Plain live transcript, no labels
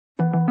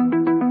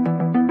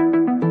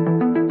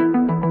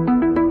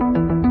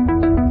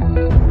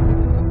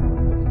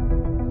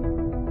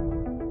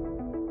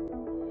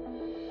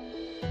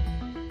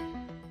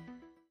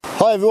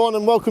Hi everyone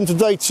and welcome to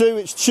day 2.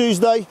 It's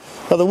Tuesday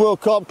at the World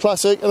Carp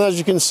Classic, and as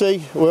you can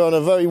see we're on a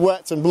very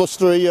wet and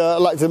blustery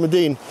Lac de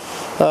Medine.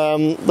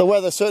 The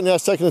weather certainly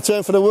has taken a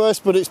turn for the worse,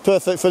 but it's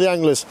perfect for the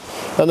anglers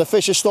and the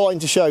fish are starting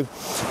to show.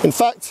 In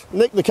fact,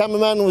 Nick the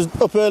cameraman was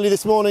up early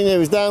this morning. He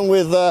was down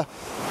with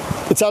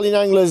Italian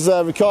anglers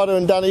Riccardo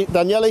and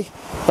Daniele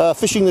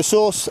fishing the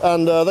source,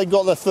 and they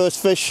got their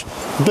first fish,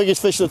 the biggest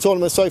fish of the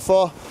tournament so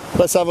far.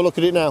 Let's have a look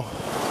at it now.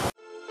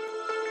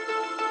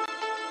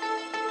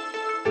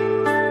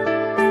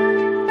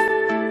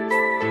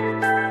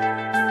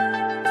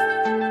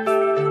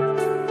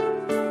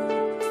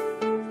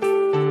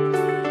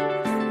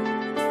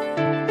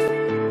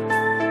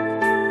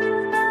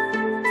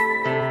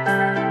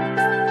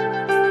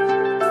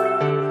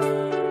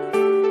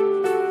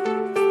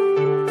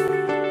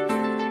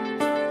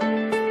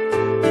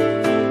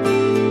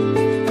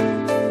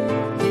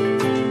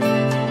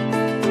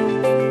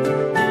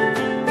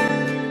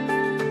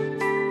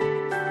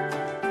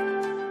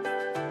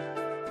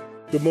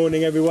 Good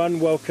morning everyone,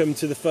 welcome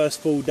to the first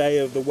full day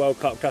of the World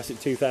Carp Classic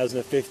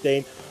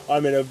 2015.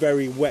 I'm in a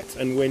very wet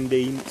and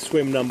windy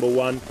swim number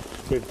 1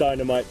 with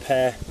Dynamite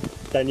pair,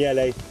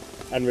 Daniele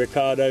and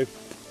Riccardo.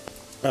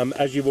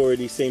 As you've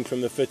already seen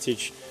from the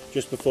footage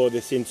just before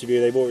this interview,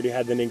 they've already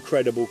had an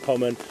incredible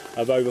common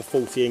of over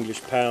 40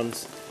 English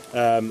pounds,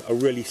 a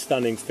really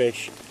stunning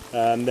fish.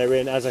 They're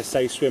in, as I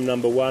say, swim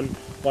number 1,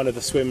 one of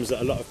the swims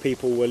that a lot of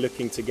people were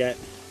looking to get,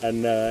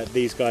 and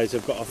these guys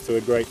have got off to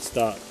a great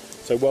start.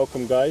 So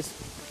welcome guys,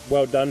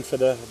 well done for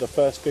the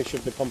first fish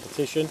of the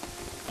competition,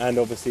 and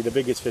obviously the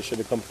biggest fish of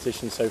the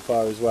competition so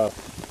far as well.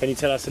 Can you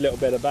tell us a little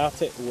bit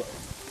about it?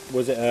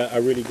 Was it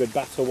a really good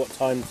battle? What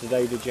time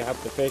today did you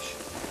have the fish?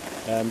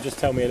 Just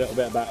tell me a little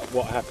bit about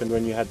what happened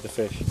when you had the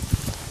fish.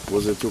 It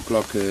was at 2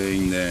 o'clock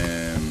in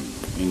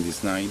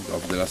this night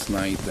of the last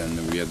night,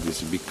 and we had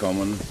this big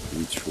common,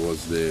 which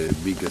was the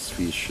biggest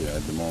fish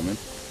at the moment.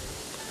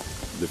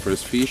 The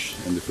first fish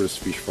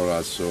for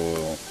us,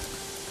 so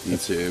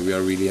we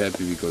are really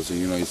happy because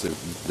it's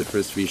the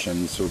first fish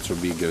and it's also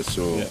bigger.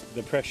 So yeah,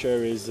 the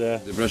pressure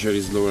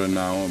is lower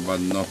now, but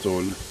not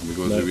all,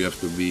 because we have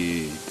to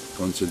be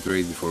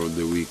concentrated for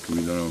the week.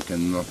 We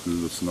cannot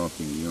lose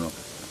nothing.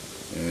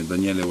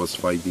 Daniele was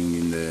fighting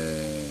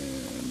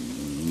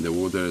in the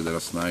water the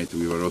last night.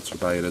 We were also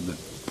tired.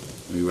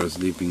 We were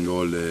sleeping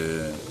all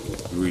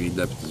really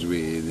depths.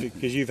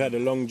 Because you've had a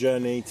long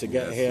journey to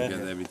get here, to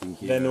get everything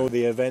here, then all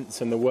the events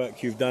and the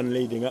work you've done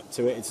leading up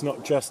to it. It's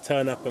not just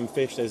turn up and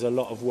fish, there's a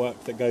lot of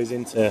work that goes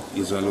into it.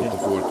 It's a lot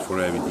of work for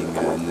everything,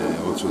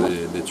 and also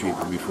the trip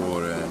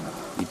before.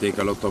 It takes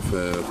a lot of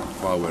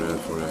power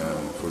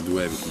for do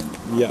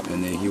everything. Yep.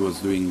 And he was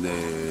doing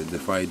the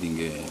fighting.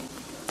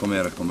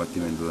 Com'era il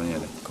combattimento,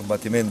 Daniele? Il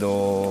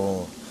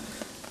combattimento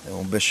è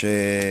un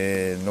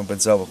pesce, non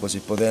pensavo così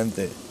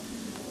potente.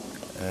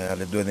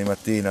 Alle 2 di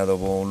mattina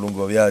dopo un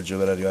lungo viaggio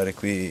per arrivare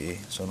qui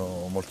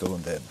sono molto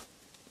contento.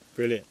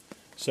 Brilliant.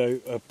 So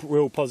a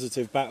real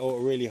positive battle, a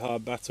really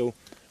hard battle.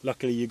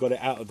 Luckily you got it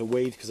out of the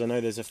weed, because I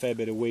know there's a fair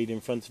bit of weed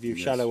in front of you.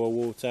 Yes. Shallower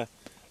water,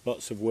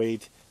 lots of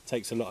weed.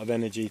 Takes a lot of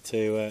energy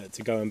to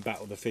go and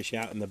battle the fish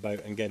out in the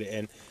boat and get it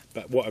in.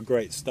 But what a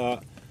great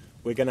start.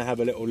 We're going to have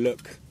a little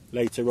look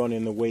later on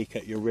in the week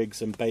at your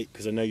rigs and bait,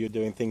 because I know you're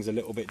doing things a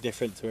little bit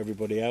different to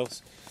everybody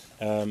else.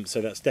 So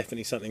that's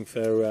definitely something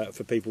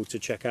for people to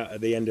check out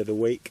at the end of the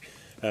week.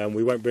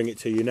 We won't bring it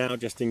to you now,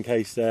 just in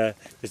case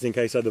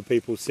other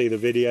people see the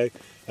video.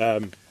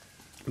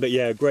 But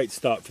yeah, a great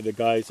start for the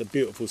guys. A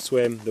beautiful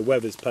swim. The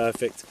weather's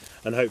perfect,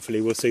 and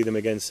hopefully we'll see them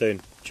again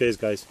soon. Cheers,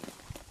 guys.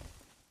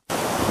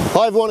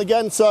 Hi everyone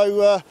again.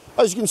 So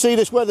as you can see,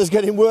 this weather's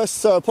getting worse,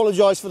 so I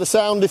apologise for the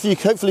sound if you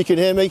hopefully can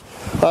hear me.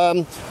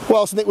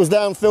 Whilst Nick was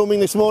down filming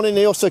this morning,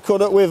 he also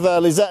caught up with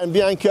Lizette and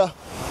Bianca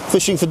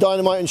fishing for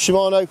Dynamite and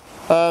Shimano,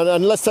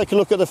 and let's take a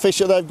look at the fish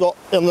that they've got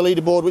on the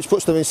leaderboard, which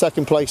puts them in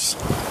 2nd place.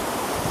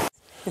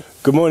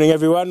 Good morning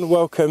everyone,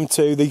 welcome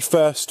to the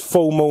first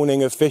full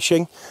morning of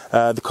fishing.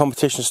 The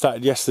competition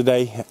started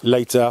yesterday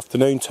late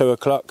afternoon, 2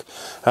 o'clock.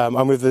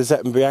 I'm with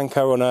Lizette and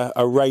Bianca on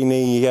a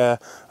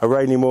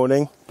rainy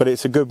morning, but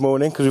it's a good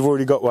morning because we've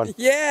already got one.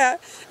 Yeah,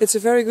 it's a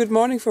very good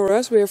morning for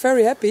us. We are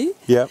very happy.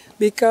 Yeah.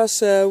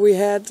 Because we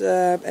had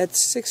at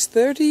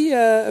 6:30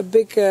 a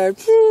big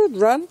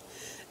run,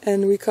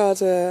 and we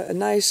caught a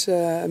nice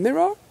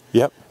mirror.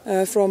 Yep.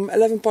 From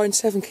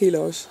 11.7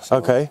 kilos. So,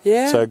 okay,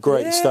 yeah, so a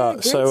great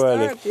start so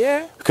early.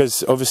 Yeah.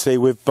 Because obviously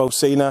with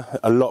Bolsena,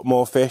 a lot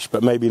more fish,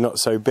 but maybe not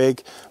so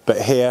big.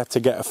 But here, to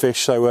get a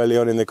fish so early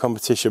on in the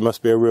competition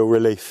must be a real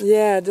relief.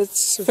 Yeah,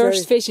 that's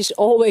first fish is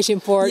always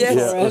important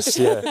for us.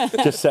 Yeah,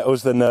 just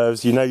settles the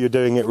nerves. You know you're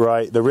doing it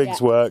right. The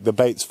rigs work, the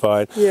bait's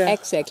fine. Yeah,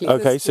 exactly.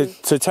 Okay,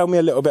 so tell me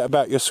a little bit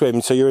about your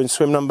swim. So you're in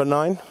swim number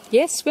 9?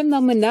 Yes, swim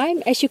number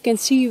 9. As you can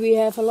see, we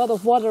have a lot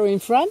of water in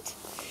front.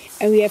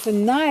 And we have a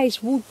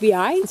nice wood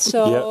behind,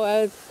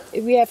 so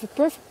we have a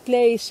perfect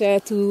place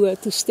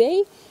to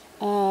stay.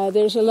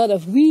 There's a lot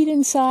of weed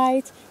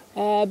inside,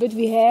 but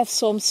we have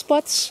some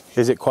spots.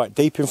 Is it quite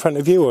deep in front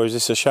of you, or is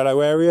this a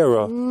shallow area?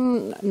 Or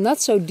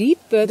Not so deep,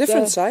 but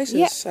Different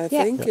sizes, yeah, I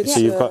think. so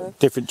you've got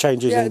different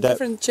changes yeah, in depth.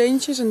 different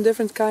changes and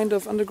different kind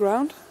of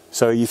underground.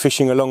 So are you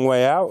fishing a long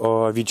way out,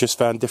 or have you just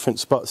found different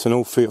spots and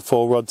all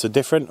four rods are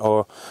different,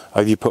 or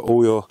have you put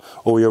all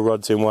your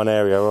rods in one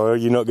area, or are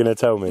you not going to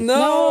tell me?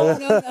 No,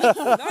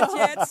 not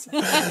yet.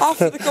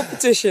 After the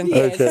competition.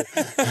 Okay.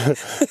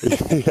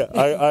 Yeah,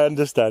 I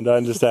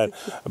understand.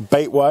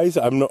 Bait wise,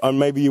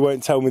 maybe you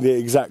won't tell me the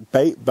exact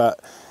bait, but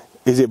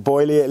is it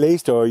boilie at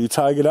least, or are you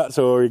tiger nuts,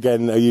 or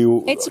again are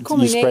you? It's a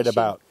combination. You spread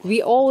about.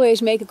 We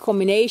always make a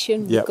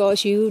combination, Yep.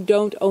 because you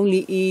don't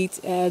only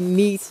eat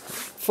meat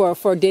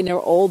for dinner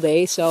all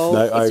day, so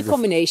it's a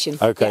combination.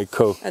 Okay, yeah.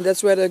 cool. And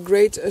that's where the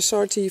great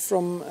assorti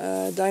from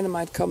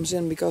Dynamite comes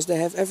in, because they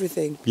have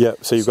everything. Yeah,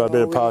 so you've got a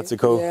bit of we-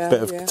 particle, yeah,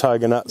 bit of yeah.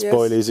 tiger nuts, Yes.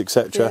 boilies,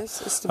 etc.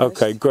 Yes, it's the best.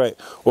 Okay, great.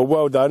 Well,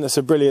 well done. It's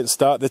a brilliant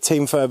start. The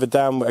team further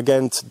down,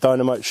 again,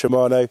 Dynamite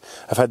Shimano,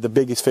 have had the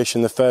biggest fish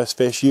in the first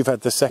fish. You've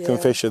had the second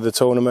Yeah. fish of the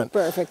tournament.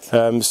 Perfect.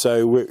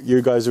 So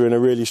you guys are in a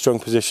really strong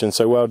position,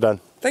 so well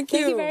done. Thank you.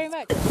 Thank you very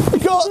much.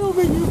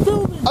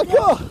 I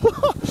got.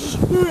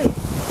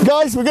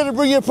 Guys, we're going to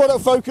bring you a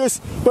product focus,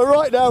 but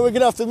right now we're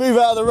going to have to move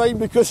out of the rain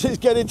because it's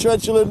getting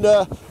torrential and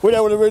we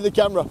don't want to ruin the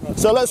camera.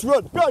 So let's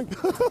run. Go!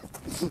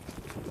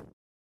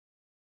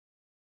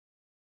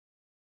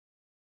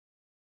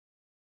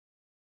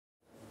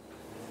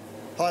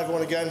 Hi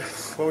everyone again.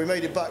 Well, we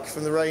made it back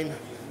from the rain,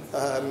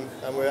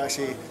 and we're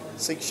actually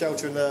seek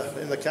shelter in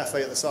the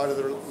cafe at the side of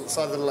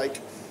the lake.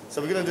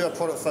 So we're going to do a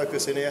product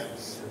focus in here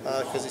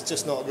because it's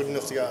just not good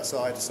enough to go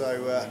outside.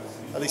 So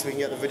at least we can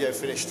get the video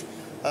finished.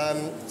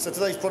 So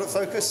today's product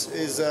focus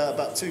is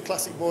about 2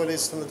 classic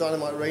boilies from the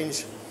Dynamite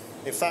range.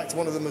 In fact,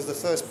 one of them was the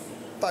first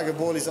bag of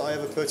boilies that I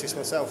ever purchased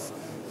myself,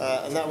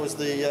 and that was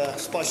the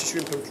spicy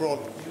shrimp and prawn.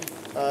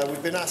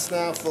 We've been asked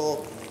now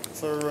for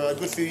a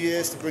good few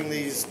years to bring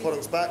these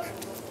products back,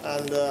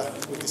 and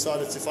we've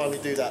decided to finally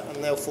do that,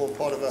 and they'll form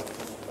part of a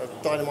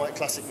Dynamite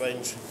Classic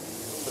range.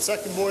 The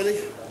second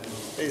boilie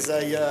is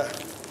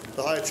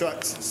the high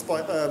attract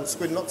squid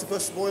and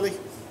octopus boilie,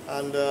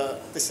 and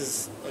this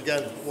is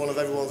again one of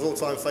everyone's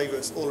all-time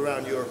favourites all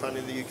around Europe and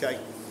in the UK.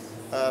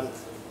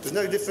 There's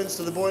no difference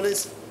to the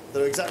boilies.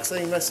 They're exact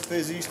same recipe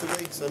as they used to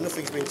be, so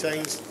nothing's been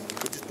changed.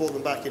 We've just brought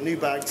them back in new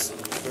bags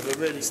with a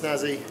really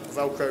snazzy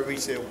Velcro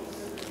reseal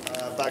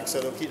bag, so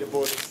they'll keep the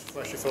boilies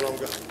fresher for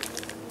longer.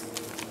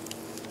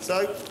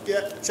 So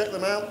yeah, check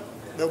them out.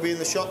 They'll be in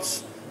the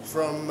shops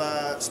from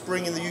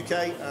spring in the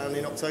UK and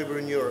in October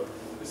in Europe.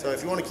 So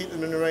if you want to keep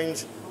them in the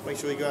range, make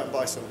sure you go out and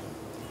buy some.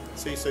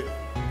 See you soon.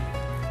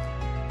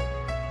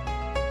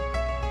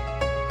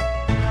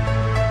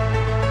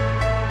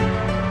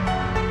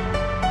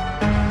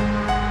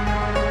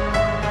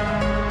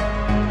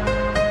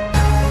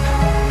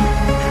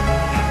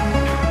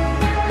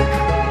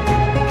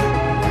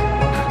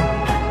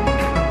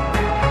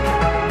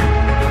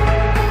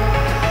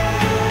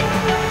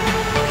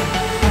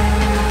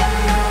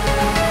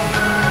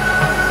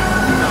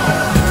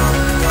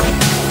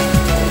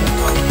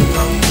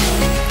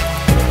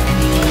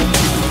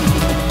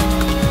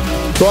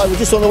 Right, we're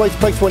just on the way to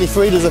Peg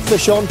 23, there's a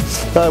fish on.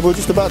 We're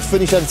just about to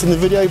finish editing the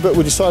video, but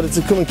we decided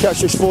to come and catch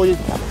this for you,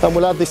 and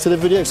we'll add this to the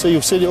video so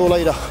you'll see it all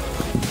later.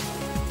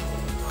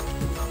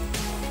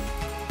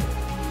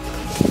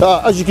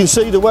 As you can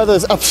see, the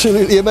weather's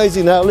absolutely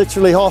amazing now,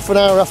 literally half an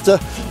hour after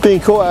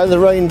being caught out in the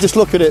rain. Just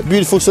look at it,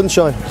 beautiful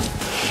sunshine.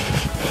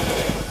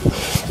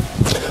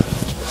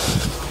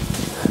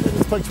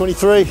 Peg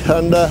 23,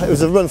 and it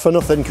was a run for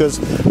nothing because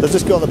they've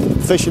just got the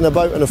fish in the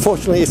boat, and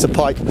unfortunately it's a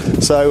pike.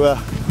 So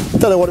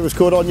don't know what it was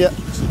caught on yet,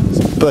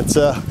 but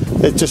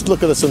just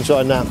look at the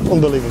sunshine now,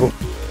 unbelievable.